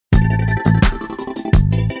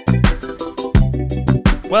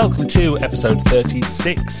Welcome to episode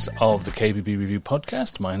 36 of the KBB Review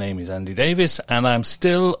podcast. My name is Andy Davis and I'm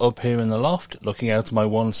still up here in the loft looking out of my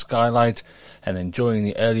one skylight and enjoying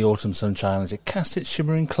the early autumn sunshine as it casts its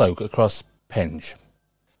shimmering cloak across Penge.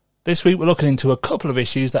 This week we're looking into a couple of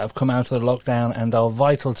issues that have come out of the lockdown and are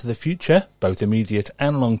vital to the future, both immediate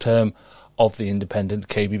and long term, of the independent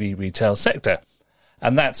KBB retail sector.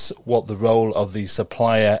 And that's what the role of the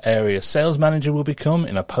supplier area sales manager will become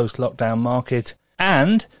in a post-lockdown market,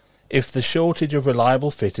 and if the shortage of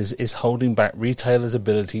reliable fitters is holding back retailers'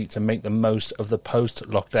 ability to make the most of the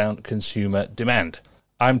post-lockdown consumer demand.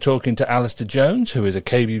 I'm talking to Alistair Jones, who is a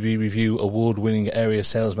KBB Review award-winning area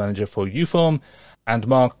sales manager for Uform, and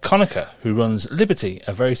Mark Conacher, who runs Liberty,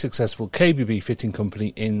 a very successful KBB fitting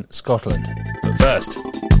company in Scotland. But first,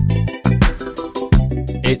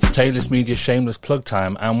 it's Taylor's Media shameless plug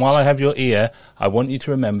time, and while I have your ear, I want you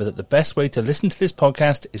to remember that the best way to listen to this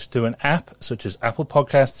podcast is through an app such as Apple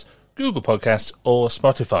Podcasts, Google Podcasts or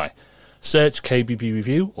Spotify. Search KBB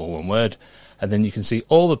Review, all one word, and then you can see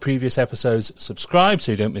all the previous episodes, subscribe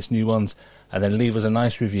so you don't miss new ones, and then leave us a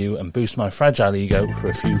nice review and boost my fragile ego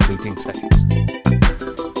for a few fleeting seconds.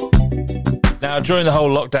 Now, during the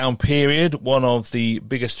whole lockdown period, one of the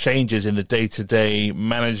biggest changes in the day-to-day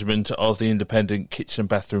management of the independent kitchen and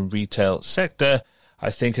bathroom retail sector,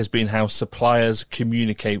 I think, has been how suppliers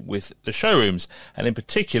communicate with the showrooms. And in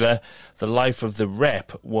particular, the life of the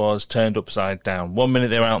rep was turned upside down. 1 minute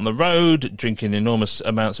they were out on the road, drinking enormous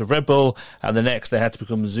amounts of Red Bull, and the next they had to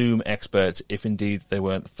become Zoom experts, if indeed they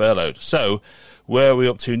weren't furloughed. So, where are we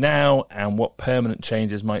up to now, and what permanent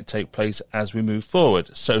changes might take place as we move forward?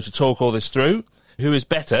 So to talk all this through, who is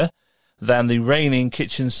better than the reigning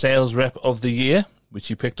kitchen sales rep of the year, which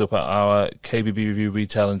you picked up at our KBB Review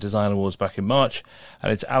Retail and Design Awards back in March,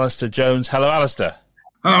 and it's Alistair Jones. Hello, Alistair.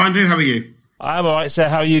 Hello, Andrew. How are you? I'm all right, sir.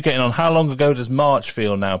 How are you getting on? How long ago does March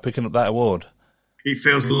feel now, picking up that award? It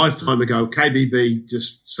feels a lifetime ago. KBB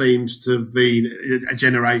just seems to be a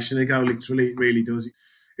generation ago, literally. It really does.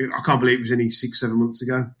 I can't believe it was only 6-7 months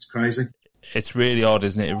ago. It's crazy. It's really odd,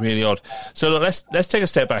 isn't it? Really odd. So look, let's take a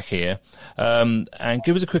step back here and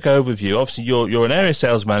give us a quick overview. Obviously, you're an area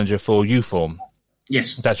sales manager for Uform.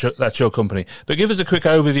 Yes. That's your company. But give us a quick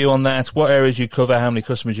overview on that, what areas you cover, how many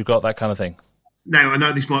customers you've got, that kind of thing. Now, I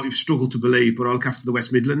know this might be a struggle to believe, but I look after the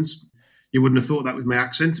West Midlands. You wouldn't have thought that with my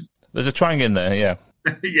accent. There's a twang in there, yeah.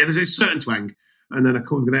 Yeah, there's a certain twang. And then I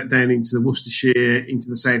come down into the Worcestershire, into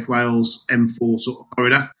the South Wales M4 sort of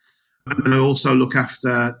corridor. And then I also look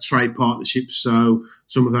after trade partnerships, so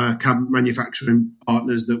some of our cabinet manufacturing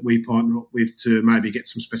partners that we partner up with to maybe get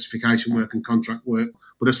some specification work and contract work.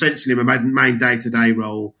 But essentially, my main day-to-day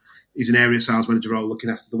role is an area sales manager role looking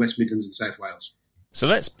after the West Midlands and South Wales. So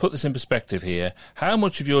let's put this in perspective here. How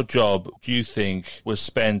much of your job do you think was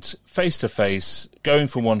spent face-to-face, going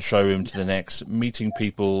from one showroom to the next, meeting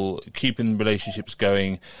people, keeping relationships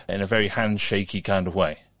going in a very handshaky kind of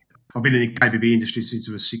way? I've been in the KBB industry since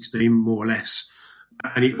I was 16, more or less,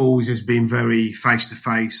 and it always has been very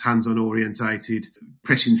face-to-face, hands-on orientated.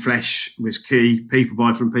 Pressing flesh was key. People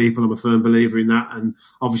buy from people. I'm a firm believer in that, and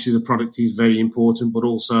obviously the product is very important, but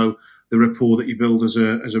also the rapport that you build as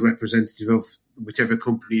a representative of whichever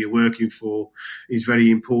company you're working for is very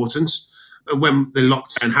important. And when the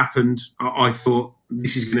lockdown happened, I thought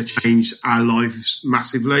this is going to change our lives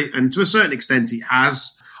massively, and to a certain extent it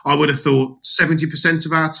has. I would have thought 70%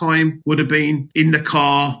 of our time would have been in the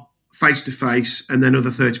car, face-to-face, and then other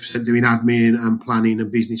 30% doing admin and planning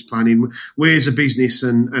and business planning. We as a business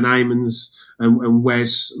and Eamon's and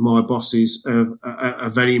Wes, my bosses, are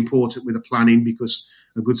very important with the planning because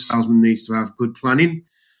a good salesman needs to have good planning.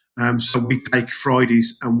 So we take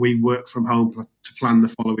Fridays and we work from home to plan the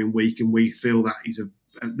following week, and we feel that is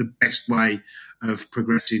the best way of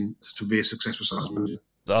progressing to be a successful sales manager.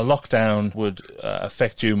 A lockdown would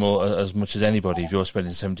affect you more as much as anybody if you're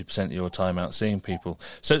spending 70% of your time out seeing people.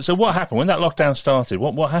 So what happened when that lockdown started?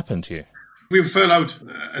 What happened to you? We were furloughed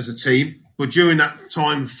as a team, but during that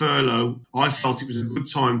time of furlough, I felt it was a good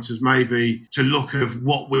time to maybe to look at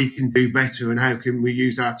what we can do better and how can we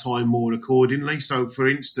use our time more accordingly. So, for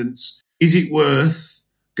instance, is it worth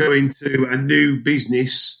going to a new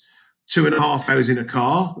business 2.5 hours in a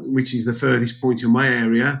car, which is the furthest point in my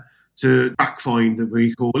area, to fact find, that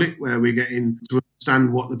we call it, where we're getting to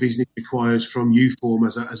understand what the business requires from Uform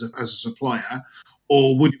as a supplier?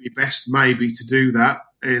 Or would it be best maybe to do that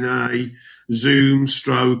in a Zoom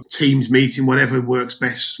 / Teams meeting, whatever works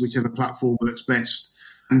best, whichever platform works best,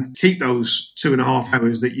 and keep those 2.5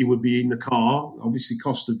 hours that you would be in the car, obviously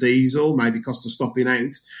cost of diesel, maybe cost of stopping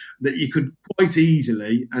out, that you could quite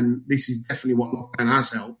easily, and this is definitely what lockdown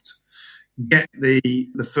has helped, get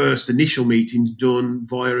the first initial meetings done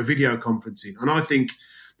via a video conferencing. And I think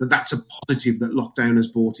that's a positive that lockdown has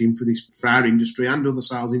brought in for our industry and other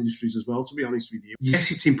sales industries as well, to be honest with you. Yes,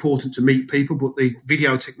 it's important to meet people, but the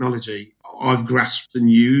video technology I've grasped and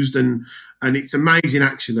used, and it's amazing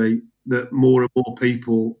actually that more and more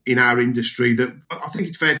people in our industry that I think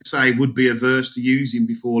it's fair to say would be averse to using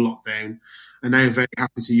before lockdown are now very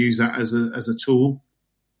happy to use that as a tool.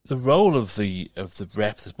 The role of the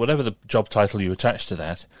rep, whatever the job title you attach to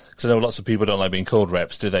that, because I know lots of people don't like being called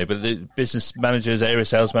reps, do they? But the business managers, area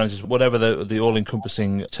sales managers, whatever the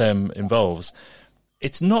all-encompassing term involves,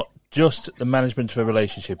 it's not just the management of a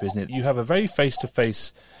relationship, isn't it? You have a very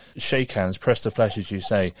face-to-face shake hands, press the flesh, as you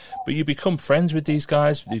say, but you become friends with these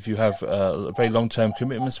guys if you have very long-term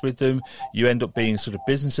commitments with them. You end up being sort of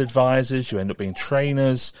business advisors, you end up being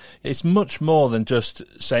trainers. It's much more than just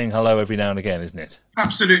saying hello every now and again, isn't it?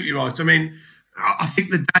 Absolutely right. I mean, I think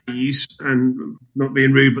the days, and not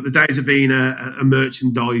being rude, but the days of being a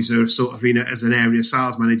merchandiser, sort of as an area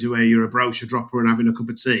sales manager where you're a brochure dropper and having a cup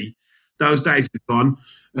of tea, those days are gone,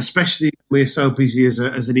 especially we're so busy as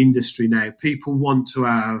an industry now. People want to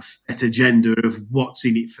have that agenda of what's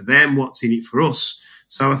in it for them, what's in it for us.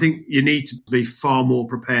 So I think you need to be far more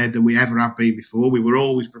prepared than we ever have been before. We were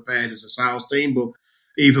always prepared as a sales team, but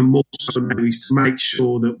even more so now is to make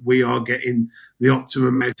sure that we are getting the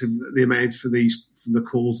optimum amount for the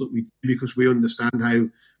calls that we do, because we understand how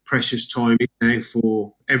precious time is now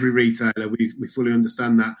for every retailer. We fully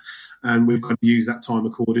understand that, and we've got to use that time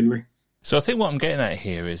accordingly. So I think what I'm getting at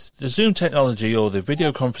here is the Zoom technology or the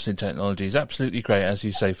video conferencing technology is absolutely great, as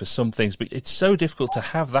you say, for some things, but it's so difficult to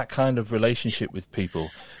have that kind of relationship with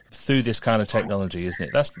people through this kind of technology, isn't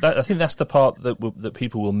it? I think that's the part that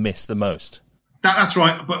people will miss the most. That's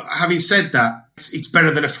right. But having said that, it's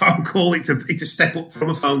better than a phone call. It's a step up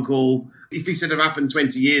from a phone call. If this had happened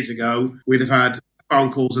 20 years ago, we'd have had phone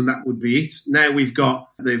calls and that would be it. Now we've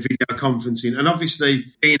got the video conferencing, and obviously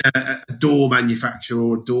being a door manufacturer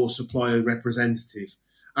or a door supplier representative,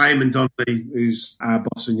 Eamon Donnelly, who's our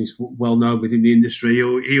boss and is well known within the industry,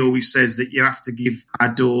 he always says that you have to give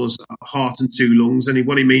our doors a heart and two lungs, and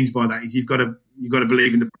what he means by that is you've got to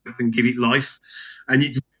believe in the product and give it life, and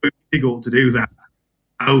it's very difficult to do that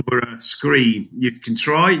over a screen. You can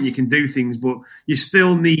try and you can do things, but you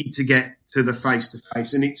still need to get to the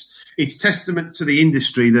face-to-face. And it's testament to the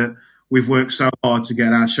industry that we've worked so hard to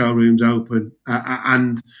get our showrooms open.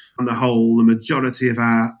 And on the whole, the majority of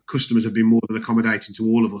our customers have been more than accommodating to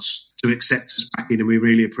all of us to accept us back in, and we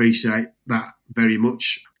really appreciate that very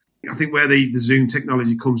much. I think where the Zoom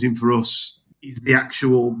technology comes in for us is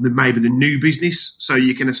maybe the new business. So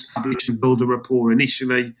you can establish and build a rapport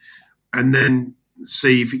initially, and then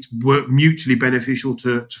see if it's mutually beneficial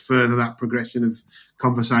to further that progression of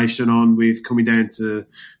conversation on with coming down to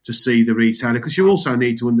see the retailer, because you also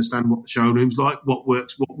need to understand what the showroom's like, what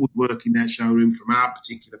would work in their showroom from our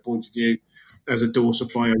particular point of view as a door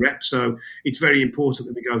supplier rep. So it's very important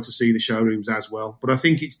that we go to see the showrooms as well. But I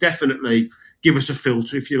think it's definitely give us a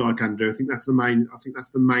filter, if you like, Andrew. I think that's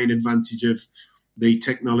the main advantage of the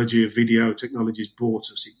technology of video technology has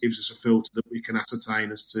brought us. It gives us a filter that we can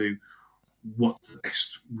ascertain as to what's the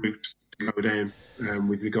best route to go down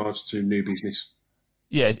with regards to new business.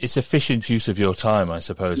 Yeah, it's efficient use of your time, I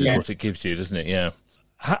suppose, is what it gives you, doesn't it? Yeah.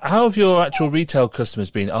 How have your actual retail customers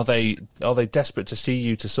been? Are they desperate to see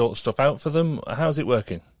you to sort stuff out for them? How's it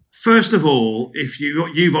working? First of all, if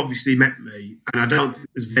you've obviously met me, and I don't think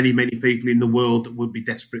there's many people in the world that would be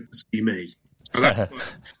desperate to see me.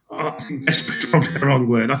 I think desperate is probably the wrong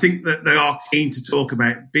word. I think that they are keen to talk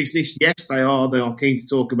about business. Yes, they are. They are keen to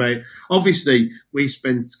talk about. Obviously, we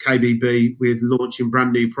spent KBB with launching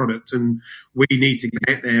brand new product, and we need to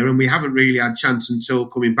get there. And we haven't really had chance until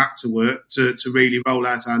coming back to work to really roll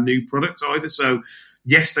out our new product either. So,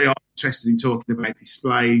 yes, they are interested in talking about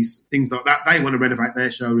displays, things like that. They want to renovate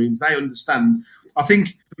their showrooms. They understand. I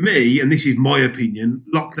think for me, and this is my opinion,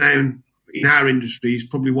 lockdown in our industry is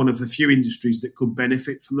probably one of the few industries that could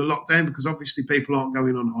benefit from the lockdown, because obviously people aren't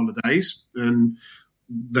going on holidays and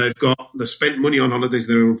they've spent money on holidays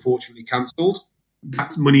that are unfortunately cancelled.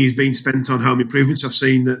 That money is being spent on home improvements. I've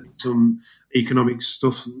seen that some economic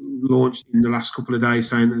stuff launched in the last couple of days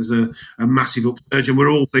saying there's a massive upsurge, and we're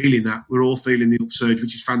all feeling that. We're all feeling the upsurge,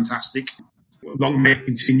 which is fantastic. Long may it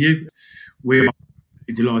continue. We're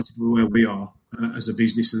delighted with where we are as a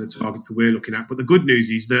business and the target that we're looking at. But the good news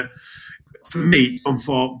is that for me, it's on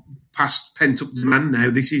far past pent-up demand now.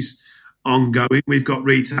 This is ongoing. We've got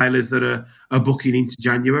retailers that are booking into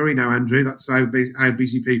January now, Andrew. That's how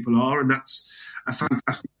busy people are, and that's a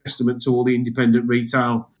fantastic testament to all the independent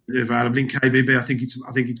retail available in KBB. I think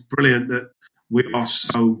it's brilliant that we are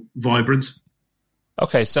so vibrant.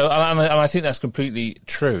 Okay, so and I think that's completely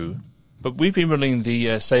true. But we've been running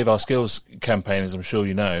the Save Our Skills campaign, as I'm sure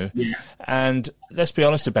you know, and let's be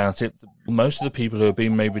honest about it, most of the people who are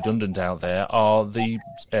being made redundant out there are the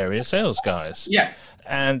area sales guys. Yeah.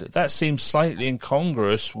 And that seems slightly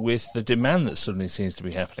incongruous with the demand that suddenly seems to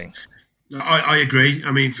be happening. I agree.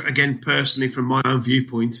 I mean, again, personally, from my own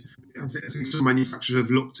viewpoint, I think some manufacturers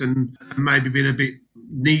have looked and maybe been a bit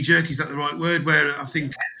knee-jerk, is that the right word? Where I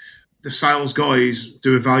think the sales guys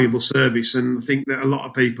do a valuable service, and I think that a lot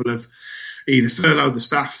of people have either furloughed the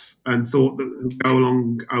staff and thought that it would go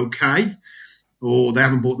along okay, or they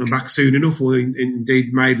haven't brought them back soon enough, or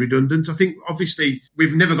indeed made redundant. I think, obviously,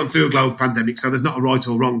 we've never gone through a global pandemic, so there's not a right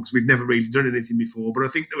or wrong because we've never really done anything before. But I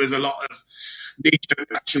think there was a lot of knee-jerk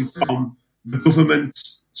action from the government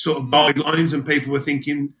sort of guidelines, and people were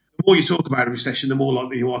thinking, the more you talk about a recession, the more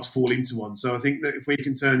likely you are to fall into one. So I think that if we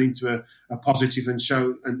can turn into a positive and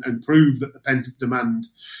show and prove that the pent-up demand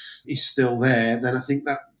is still there, then I think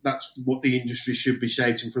that's what the industry should be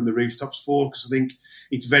shouting from the rooftops for, because I think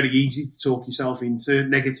it's very easy to talk yourself into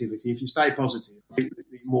negativity. If you stay positive, I think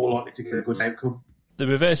you're more likely to get a good outcome. The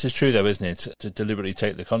reverse is true, though, isn't it? To deliberately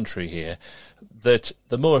take the contrary here, that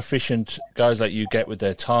the more efficient guys like you get with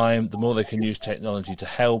their time, the more they can use technology to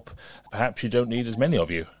help. Perhaps you don't need as many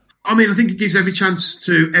of you. I mean, I think it gives every chance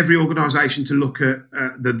to every organisation to look at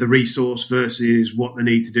the resource versus what they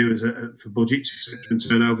need to do for budget and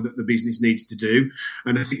turnover that the business needs to do.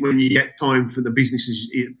 And I think when you get time for the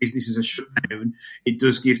businesses are shut down, it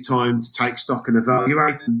does give time to take stock and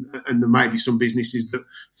evaluate. And there may be some businesses that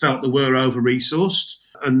felt they were over-resourced,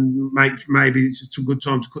 and maybe it's a good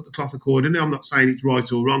time to cut the cloth accordingly. I'm not saying it's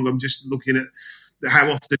right or wrong. I'm just looking at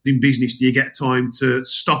how often in business do you get time to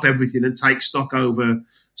stop everything and take stock over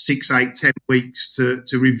 6, 8, 10 weeks to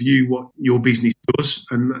review what your business does.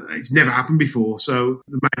 And it's never happened before. So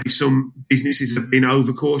maybe some businesses have been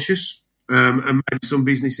overcautious, and maybe some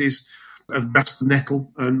businesses have grasped the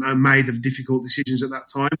nettle and made the difficult decisions at that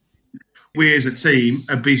time. We as a team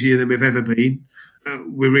are busier than we've ever been.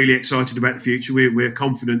 We're really excited about the future. We're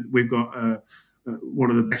confident we've got one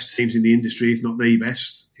of the best teams in the industry, if not the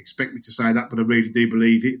best. Expect me to say that, but I really do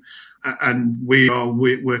believe it. And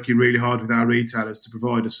we're working really hard with our retailers to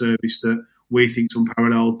provide a service that we think is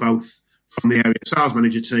unparalleled, both from the area sales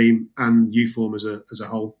manager team and Uform as a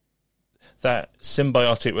whole. That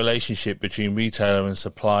symbiotic relationship between retailer and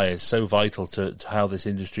supplier is so vital to how this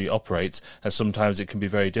industry operates, and sometimes it can be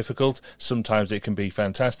very difficult, sometimes it can be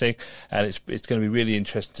fantastic, and it's going to be really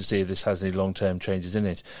interesting to see if this has any long-term changes in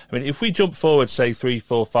it. I mean, if we jump forward, say 3,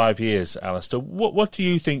 4, 5 years, Alistair, what do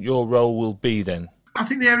you think your role will be then? I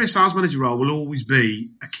think the area sales manager role will always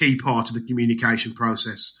be a key part of the communication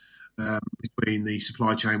process between the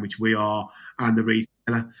supply chain, which we are, and the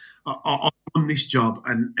retailer. I'm on this job,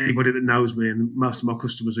 and anybody that knows me, and most of my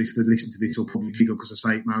customers, if they listen to this, will probably giggle because I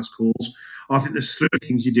say it most calls. I think there's 3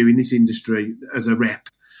 things you do in this industry as a rep.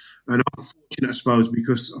 And I'm fortunate, I suppose,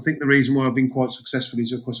 because I think the reason why I've been quite successful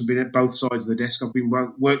is, of course, I've been at both sides of the desk. I've been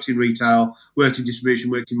worked in retail, worked in distribution,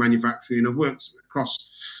 worked in manufacturing. I've worked across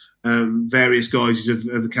various guises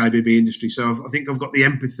of the KBB industry. So I think I've got the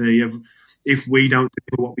empathy of, if we don't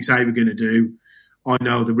do what we say we're going to do, I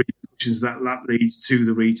know the repercussions that leads to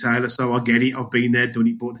the retailer. So I get it. I've been there, done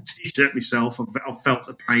it, bought the T-shirt myself. I've felt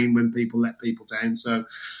the pain when people let people down. So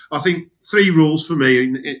I think 3 rules for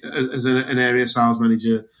me as an area sales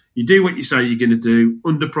manager: you do what you say you're going to do,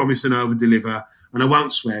 under promise and over deliver. And I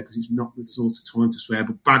won't swear because it's not the sort of time to swear,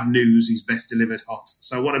 but bad news is best delivered hot.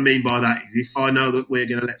 So what I mean by that is, if I know that we're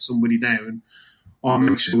going to let somebody down, I'll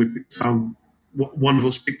make sure we pick the phone. One of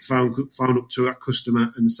us pick the phone up to that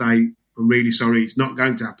customer and say, I'm really sorry, it's not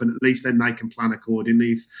going to happen. At least then they can plan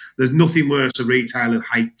accordingly. There's nothing worse a retailer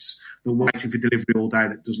hates than waiting for delivery all day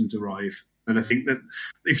that doesn't arrive. And I think that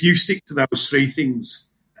if you stick to those 3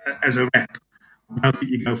 things as a rep, I don't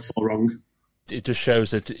think you go far wrong. It just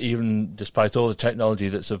shows that even despite all the technology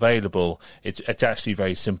that's available, it's actually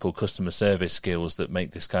very simple customer service skills that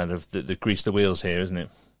make this kind of that grease the wheels here, isn't it?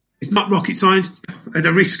 It's not rocket science. At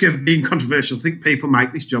the risk of being controversial, I think people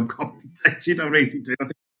make this job complicated. I really do.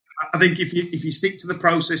 I think if you stick to the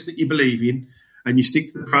process that you believe in, and you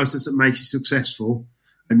stick to the process that makes you successful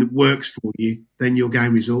and it works for you, then you'll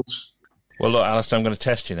gain results. Well, look, Alistair, I'm going to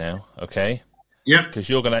test you now, okay? Yeah. Because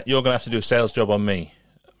you're going to have to do a sales job on me,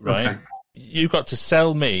 right? Okay. You've got to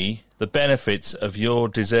sell me the benefits of your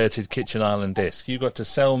deserted Kitchen Island disc. You've got to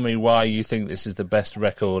sell me why you think this is the best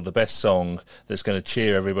record, the best song that's going to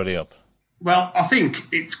cheer everybody up. Well, I think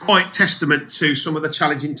it's quite testament to some of the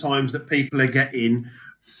challenging times that people are getting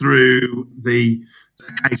through the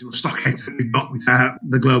occasional stock outs that we've got without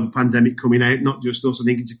the global pandemic coming out, not just us. I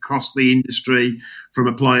think it's across the industry, from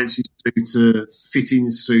appliances through to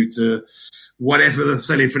fittings through to whatever they're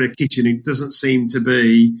selling for the kitchen. It doesn't seem to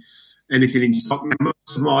be anything in stock. Now,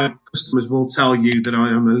 most of my customers will tell you that I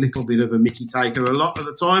am a little bit of a mickey taker a lot of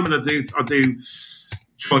the time, and I do try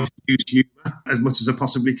to use humour as much as I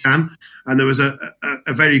possibly can. And there was a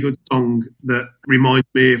very good song that reminds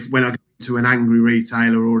me of when I go to an angry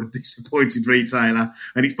retailer or a disappointed retailer,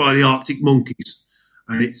 and it's by the Arctic Monkeys,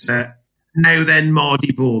 and it's Now Then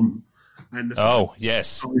Mardy Bum. And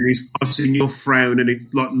yes, I've seen your frown, and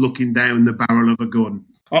it's like looking down the barrel of a gun.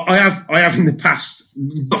 I have in the past,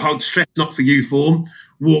 stress not for you form,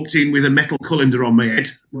 walked in with a metal colander on my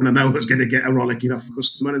head when I know I was going to get a rollicking off a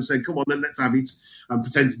customer and said, "Come on, then let's have it," and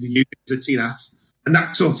pretended to use it as a tin hat. And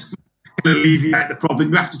that sort of alleviate the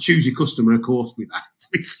problem. You have to choose your customer, of course, with that, to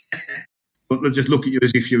be fair. But they'll just look at you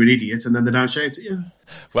as if you're an idiot, and then they don't shout at you.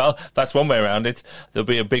 Well, that's one way around it. There'll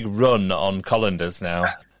be a big run on colanders now.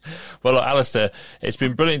 Well, look, Alistair, it's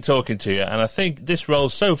been brilliant talking to you, and I think this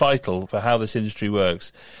role's so vital for how this industry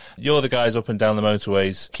works. You're the guys up and down the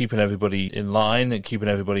motorways, keeping everybody in line and keeping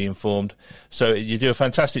everybody informed. So you do a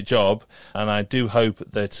fantastic job, and I do hope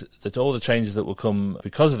that all the changes that will come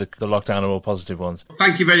because of the lockdown are all positive ones.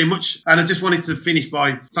 Thank you very much. And I just wanted to finish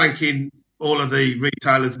by thanking all of the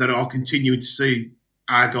retailers that are continuing to see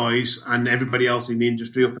our guys and everybody else in the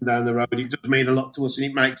industry up and down the road. It does mean a lot to us, and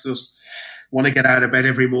it makes us want to get out of bed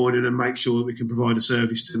every morning and make sure that we can provide a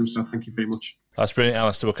service to them. So thank you very much. That's brilliant,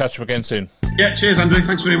 Alistair. We'll catch up again soon. Yeah, cheers, Andrew.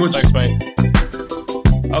 Thanks very much. Thanks, mate.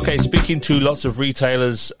 Okay, speaking to lots of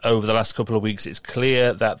retailers over the last couple of weeks, it's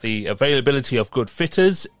clear that the availability of good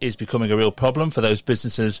fitters is becoming a real problem for those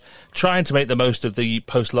businesses trying to make the most of the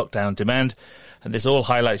post-lockdown demand. And this all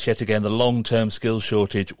highlights yet again the long-term skills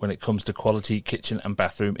shortage when it comes to quality kitchen and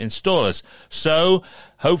bathroom installers. So,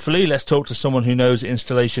 hopefully, let's talk to someone who knows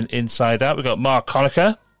installation inside out. We've got Mark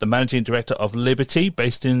Conacher, the Managing Director of Liberty,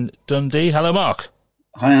 based in Dundee. Hello, Mark.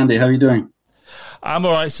 Hi, Andy. How are you doing? I'm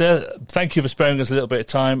all right, sir. Thank you for sparing us a little bit of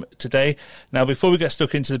time today. Now, before we get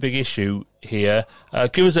stuck into the big issue here,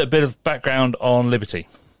 give us a bit of background on Liberty.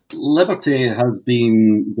 Liberty has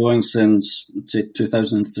been going since, say,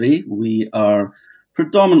 2003. We are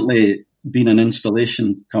predominantly been an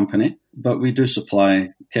installation company, but we do supply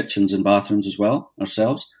kitchens and bathrooms as well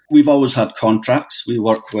ourselves. We've always had contracts. We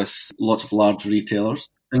work with lots of large retailers.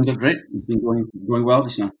 Things are great. It's been going well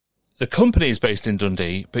just now. The company is based in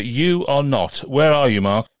Dundee, but you are not. Where are you,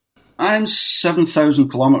 Mark? I'm 7,000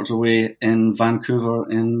 kilometres away in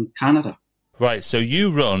Vancouver in Canada. Right, so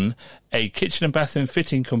you run a kitchen and bathroom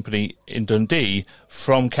fitting company in Dundee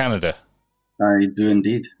from Canada. I do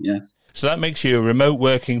indeed, yeah. So that makes you a remote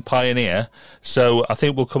working pioneer. So I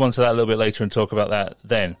think we'll come on to that a little bit later and talk about that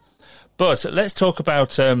then. But let's talk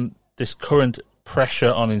about this current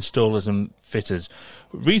pressure on installers and fitters.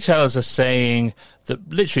 Retailers are saying that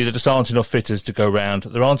literally there just aren't enough fitters to go around.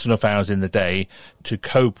 There aren't enough hours in the day to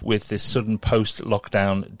cope with this sudden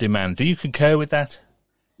post-lockdown demand. Do you concur with that?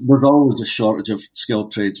 There's always a shortage of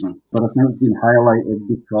skilled tradesmen, but I think it's been highlighted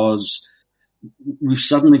because we've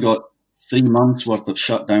suddenly got 3 months worth of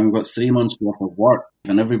shutdown, we've got 3 months worth of work,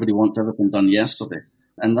 and everybody wants everything done yesterday.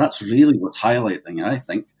 And that's really what's highlighting, I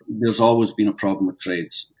think. There's always been a problem with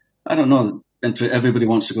trades. I don't know, everybody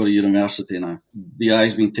wants to go to university now. The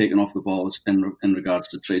eye's been taken off the ball in regards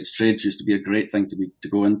to trades. Trades used to be a great thing to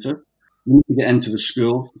go into. We need to get into the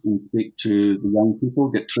schools and speak to the young people,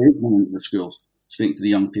 get tradesmen into the schools. Speaking to the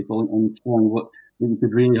young people and showing what you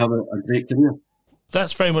could really have a great career.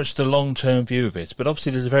 That's very much the long-term view of it. But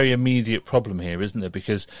obviously there's a very immediate problem here, isn't there?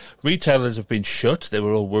 Because retailers have been shut. They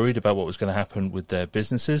were all worried about what was going to happen with their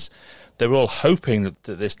businesses. They were all hoping that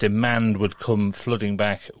this demand would come flooding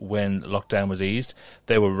back when lockdown was eased.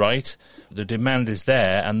 They were right. The demand is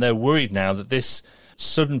there, and they're worried now that this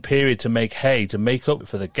sudden period to make hay, to make up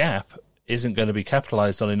for the gap, isn't going to be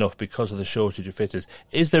capitalised on enough because of the shortage of fitters.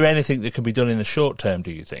 Is there anything that can be done in the short term,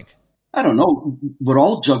 do you think? I don't know. We're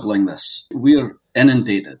all juggling this. We're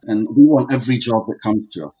inundated and we want every job that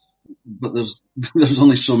comes to us. But there's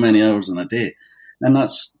only so many hours in a day. And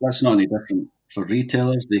that's not any different for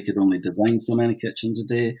retailers. They could only design so many kitchens a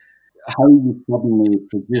day. How you suddenly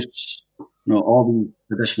produce all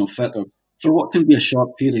these additional fitters for what can be a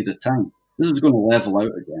short period of time. This is going to level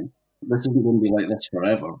out again. This isn't going to be like this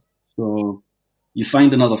forever. So you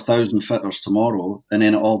find another 1,000 fitters tomorrow and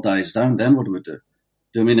then it all dies down. Then what do we do?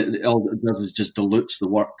 All it does is just dilutes the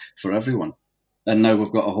work for everyone. And now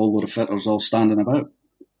we've got a whole load of fitters all standing about.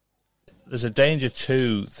 There's a danger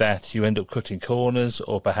too that you end up cutting corners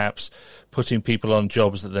or perhaps putting people on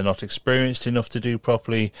jobs that they're not experienced enough to do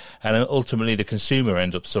properly, and ultimately the consumer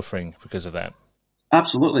ends up suffering because of that.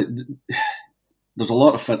 Absolutely. There's a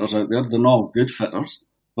lot of fitters out there. They're not all good fitters,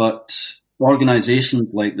 but organisations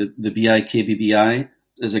like the BIKBBI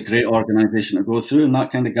is a great organisation to go through, and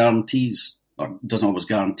that kind of guarantees, or doesn't always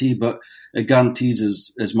guarantee, but it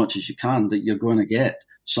guarantees as much as you can that you're going to get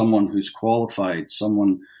someone who's qualified,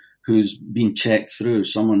 someone who's been checked through,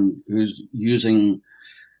 someone who's using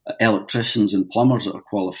electricians and plumbers that are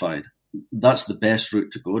qualified. That's the best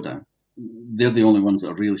route to go down. They're the only ones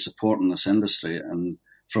that are really supporting this industry and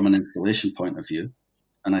from an installation point of view.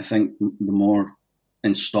 And I think the more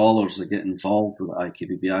installers that get involved with the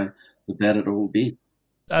IKBBI, the better it will be.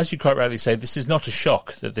 As you quite rightly say, this is not a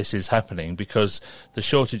shock that this is happening, because the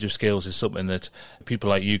shortage of skills is something that people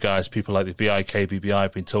like you guys, people like the BIKBBI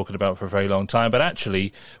have been talking about for a very long time. But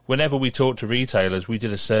actually, whenever we talk to retailers, we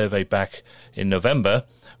did a survey back in November,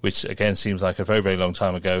 which again seems like a very, very long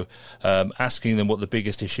time ago, asking them what the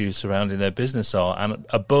biggest issues surrounding their business are. And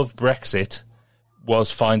above Brexit was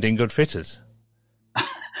finding good fitters.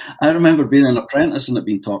 I remember being an apprentice and it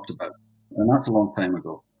being talked about, and that's a long time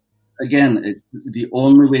ago. Again, the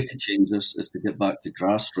only way to change this is to get back to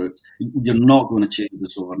grassroots. You're not going to change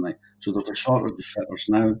this overnight. So there's a shortage of fitters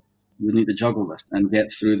now. We need to juggle this and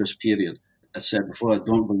get through this period. As I said before, I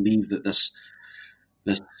don't believe that this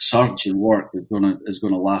surge in work is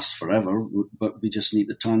going to last forever, but we just need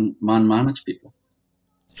to try and manage people.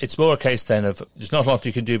 It's more a case then of there's not a lot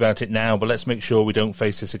you can do about it now, but let's make sure we don't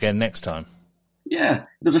face this again next time. Yeah,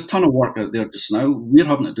 there's a ton of work out there just now. We're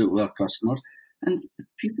having to do it with our customers. And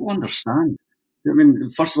people understand. I mean,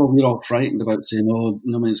 first of all, we're all frightened about saying,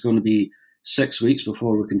 it's going to be 6 weeks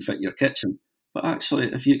before we can fit your kitchen. But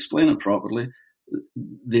actually, if you explain it properly,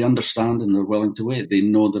 they understand and they're willing to wait. They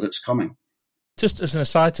know that it's coming. Just as an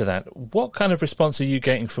aside to that, what kind of response are you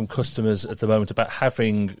getting from customers at the moment about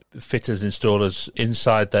having fitters, installers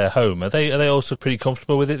inside their home? Are they also pretty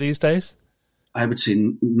comfortable with it these days? I would say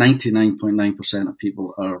 99.9% of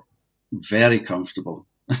people are very comfortable.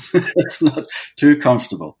 If not too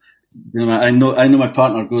comfortable. You know, I know my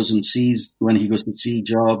partner goes and sees, when he goes to see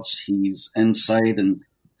jobs, he's inside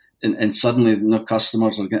and suddenly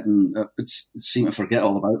customers are seem to forget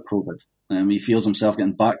all about COVID. He feels himself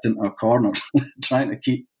getting backed into a corner trying to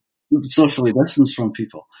keep socially distanced from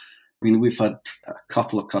people. I mean, we've had a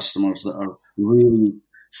couple of customers that are really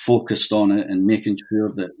focused on it and making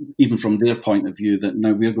sure that even from their point of view that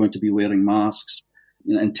now we're going to be wearing masks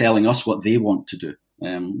and telling us what they want to do.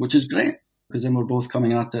 Which is great, because then we're both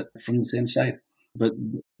coming at it from the same side. But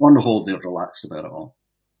on the whole, they're relaxed about it all.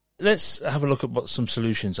 Let's have a look at what some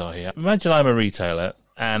solutions are here. Imagine I'm a retailer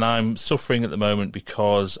and I'm suffering at the moment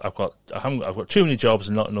because I've got too many jobs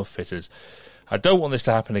and not enough fitters. I don't want this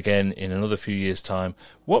to happen again in another few years' time.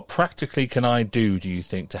 What practically can I do you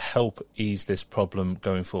think, to help ease this problem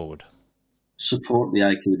going forward? Support the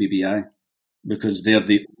IKBBI, because they're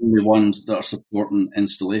the only ones that are supporting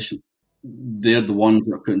installation. They're the ones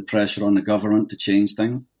that are putting pressure on the government to change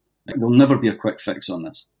things. There'll never be a quick fix on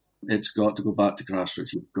this. It's got to go back to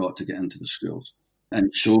grassroots. You've got to get into the schools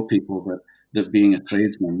and show people that being a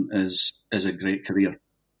tradesman is a great career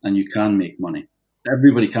and you can make money.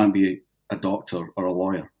 Everybody can't be a doctor or a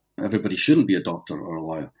lawyer. Everybody shouldn't be a doctor or a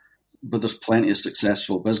lawyer. But there's plenty of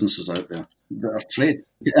successful businesses out there that are trade.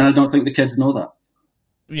 And I don't think the kids know that.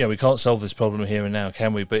 Yeah, we can't solve this problem here and now,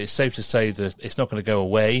 can we? But it's safe to say that it's not going to go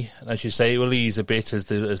away. And as you say, it will ease a bit as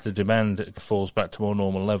the demand falls back to more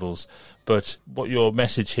normal levels. But what your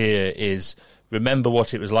message here is, remember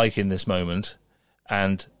what it was like in this moment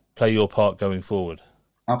and play your part going forward.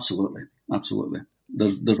 Absolutely.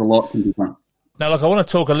 There's a lot to be done. Now, look, I want to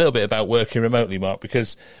talk a little bit about working remotely, Mark,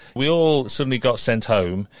 because we all suddenly got sent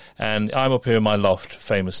home, and I'm up here in my loft,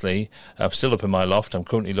 famously. I'm still up in my loft. I'm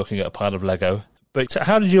currently looking at a pile of Lego. But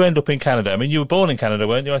how did you end up in Canada? I mean, you were born in Canada,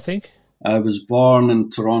 weren't you, I think? I was born in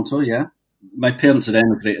Toronto, yeah. My parents had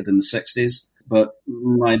emigrated in the 60s, but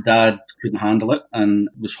my dad couldn't handle it and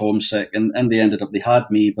was homesick, and they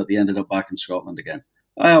had me, but they ended up back in Scotland again.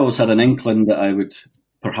 I always had an inkling that I would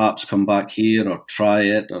perhaps come back here or try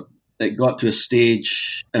it. Or it got to a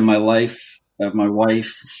stage in my life, I have my wife,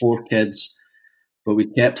 4 kids, but we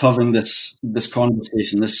kept having this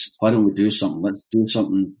conversation, why don't we do something? Let's do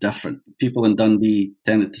something different. People in Dundee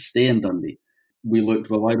tended to stay in Dundee. We looked,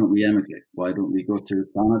 well, why don't we emigrate? Why don't we go to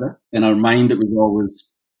Canada? In our mind, it was always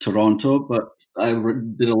Toronto, but I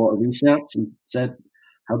did a lot of research and said,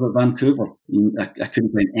 how about Vancouver? I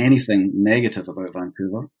couldn't find anything negative about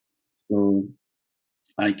Vancouver. So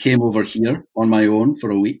I came over here on my own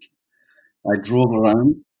for a week. I drove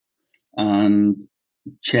around. and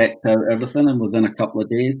checked out everything. And within a couple of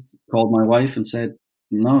days, called my wife and said,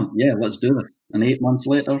 no, yeah, let's do this. And 8 months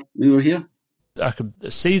later, we were here. I could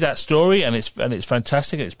see that story, and it's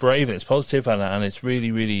fantastic, and it's brave, and it's positive, and it's really,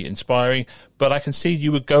 really inspiring. But I can see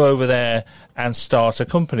you would go over there and start a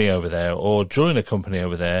company over there, or join a company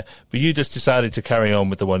over there, but you just decided to carry on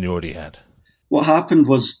with the one you already had. What happened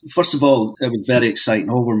was, first of all, it was very exciting.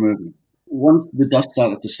 Oh, we're moving. Once the dust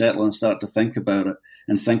started to settle and started to think about it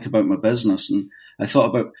and think about my business, and I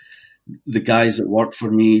thought about the guys that worked for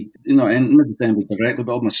me, and maybe them directly,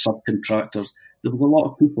 but all my subcontractors. There was a lot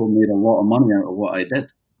of people who made a lot of money out of what I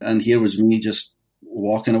did. And here was me just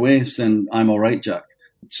walking away saying, I'm all right, Jack.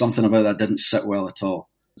 Something about that didn't sit well at all.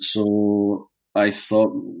 So I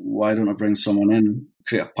thought, why don't I bring someone in,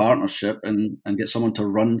 create a partnership and get someone to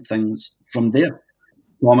run things from there?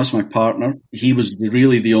 Thomas, my partner, he was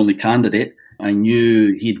really the only candidate. I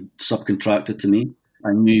knew he'd subcontracted to me.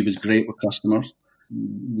 I knew he was great with customers.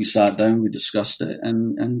 We sat down, we discussed it,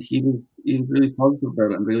 and he was really positive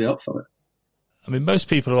about it and really up for it. I mean, most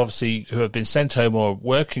people, obviously, who have been sent home or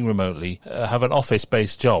working remotely have an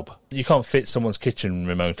office-based job. You can't fit someone's kitchen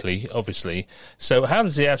remotely, obviously. So how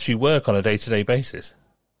does it actually work on a day-to-day basis?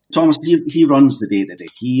 Thomas, he runs the day-to-day.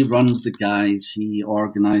 He runs the guys. He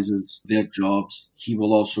organises their jobs. He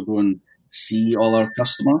will also go and see all our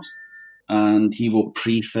customers, and he will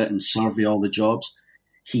pre-fit and survey all the jobs.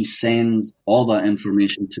 He sends all that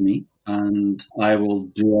information to me, and I will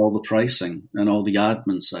do all the pricing and all the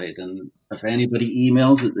admin side. And if anybody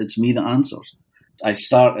emails, it's me that answers. I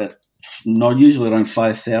start at usually around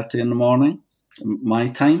 5:30 in the morning, my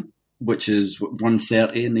time, which is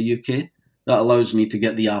 1:30 in the UK. That allows me to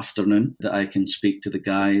get the afternoon that I can speak to the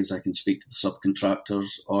guys, I can speak to the subcontractors,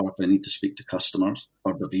 or if I need to speak to customers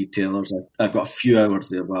or the retailers. I've got a few hours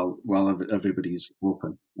there while everybody's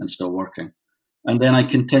open and still working. And then I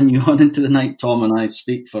continue on into the night. Tom and I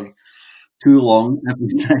speak for too long every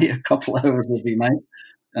night, a couple of hours every night,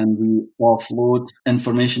 and we offload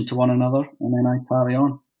information to one another, and then I carry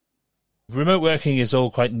on. Remote working is all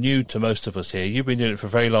quite new to most of us here. You've been doing it for a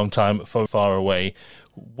very long time, far away.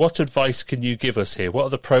 What advice can you give us here? What are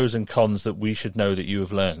the pros and cons that we should know that you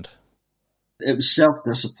have learned? It was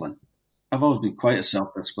self-discipline. I've always been quite a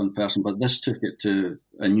self-disciplined person, but this took it to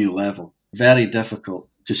a new level. Very difficult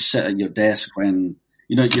to sit at your desk when,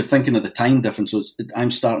 you're thinking of the time difference. So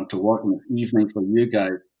I'm starting to work in the evening for you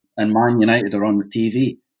guys, and Man United are on the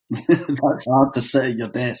TV. That's hard to sit at your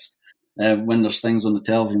desk when there's things on the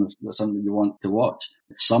television that's something you want to watch.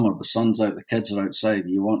 It's summer, the sun's out, the kids are outside.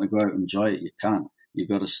 You want to go out and enjoy it, you can't. You've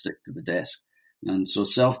got to stick to the desk. And so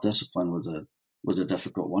self-discipline was a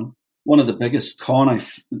difficult one. One of the biggest con I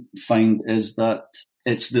find is that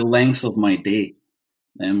it's the length of my day.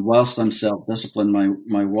 And whilst I'm self-disciplined,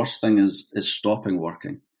 my worst thing is stopping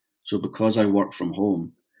working. So because I work from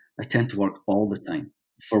home, I tend to work all the time.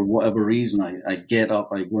 For whatever reason, I get up,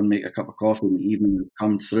 I go and make a cup of coffee in the evening and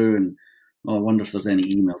come through and, I wonder if there's any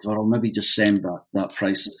emails. Or I'll maybe just send that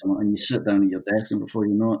price to someone. And you sit down at your desk and before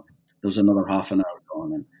you know it, there's another half an hour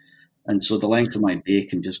gone. And so the length of my day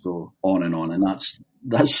can just go on. And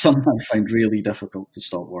that's something I find really difficult to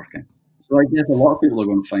stop working. So I guess a lot of people are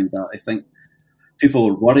going to find that. I think people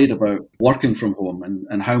are worried about working from home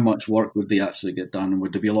and how much work would they actually get done, and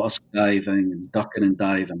would there be a lot of skiving and ducking and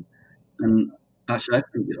diving. And actually, I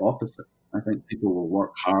think the opposite. I think people will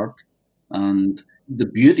work hard. And the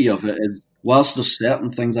beauty of it is, whilst there's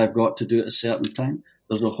certain things I've got to do at a certain time,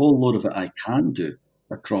 there's a whole load of it I can do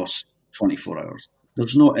across 24 hours.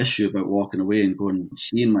 There's no issue about walking away and going and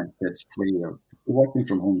seeing my kids play. Working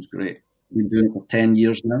from home is great. I've been doing it for 10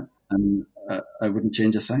 years now, and I wouldn't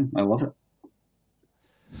change a thing. I love it.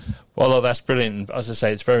 Well, that's brilliant. As I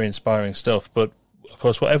say, it's very inspiring stuff. But, of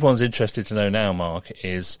course, what everyone's interested to know now, Mark,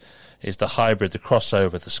 is the hybrid, the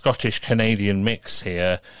crossover, the Scottish-Canadian mix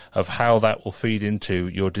here of how that will feed into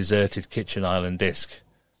your deserted kitchen island disc.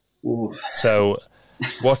 Ooh. So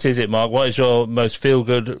what is it, Mark? What is your most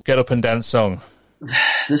feel-good, get-up-and-dance song?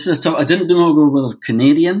 This is a tough. I didn't know whether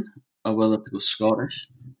Canadian or whether to go Scottish,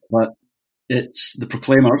 but it's the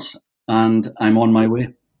Proclaimers, and I'm on my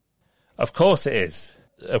way. Of course it is.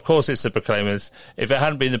 Of course it's the Proclaimers. If it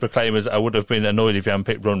hadn't been the Proclaimers, I would have been annoyed if you hadn't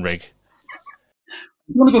picked Run Rig.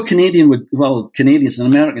 I'm going to go Canadian Canadian's an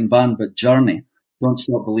American band, but Journey, Don't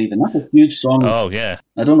Stop Believing. That's a huge song. Oh, yeah.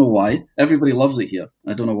 I don't know why. Everybody loves it here.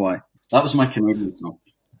 I don't know why. That was my Canadian song.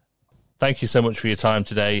 Thank you so much for your time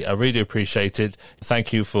today. I really appreciate it.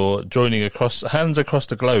 Thank you for joining hands across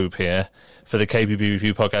the globe here for the KBB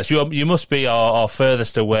Review podcast. You must be our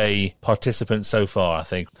furthest away participant so far, I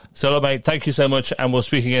think. So, mate, thank you so much, and we'll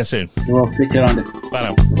speak again soon. Well, take care, Andy.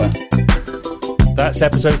 Bye now. Bye. That's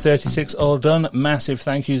episode 36 all done. Massive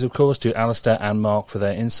thank yous, of course, to Alistair and Mark for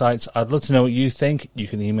their insights. I'd love to know what you think. You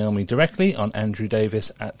can email me directly on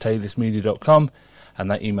andrewdavis@taylorsmedia.com,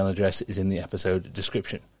 and that email address is in the episode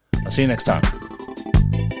description. I'll see you next time.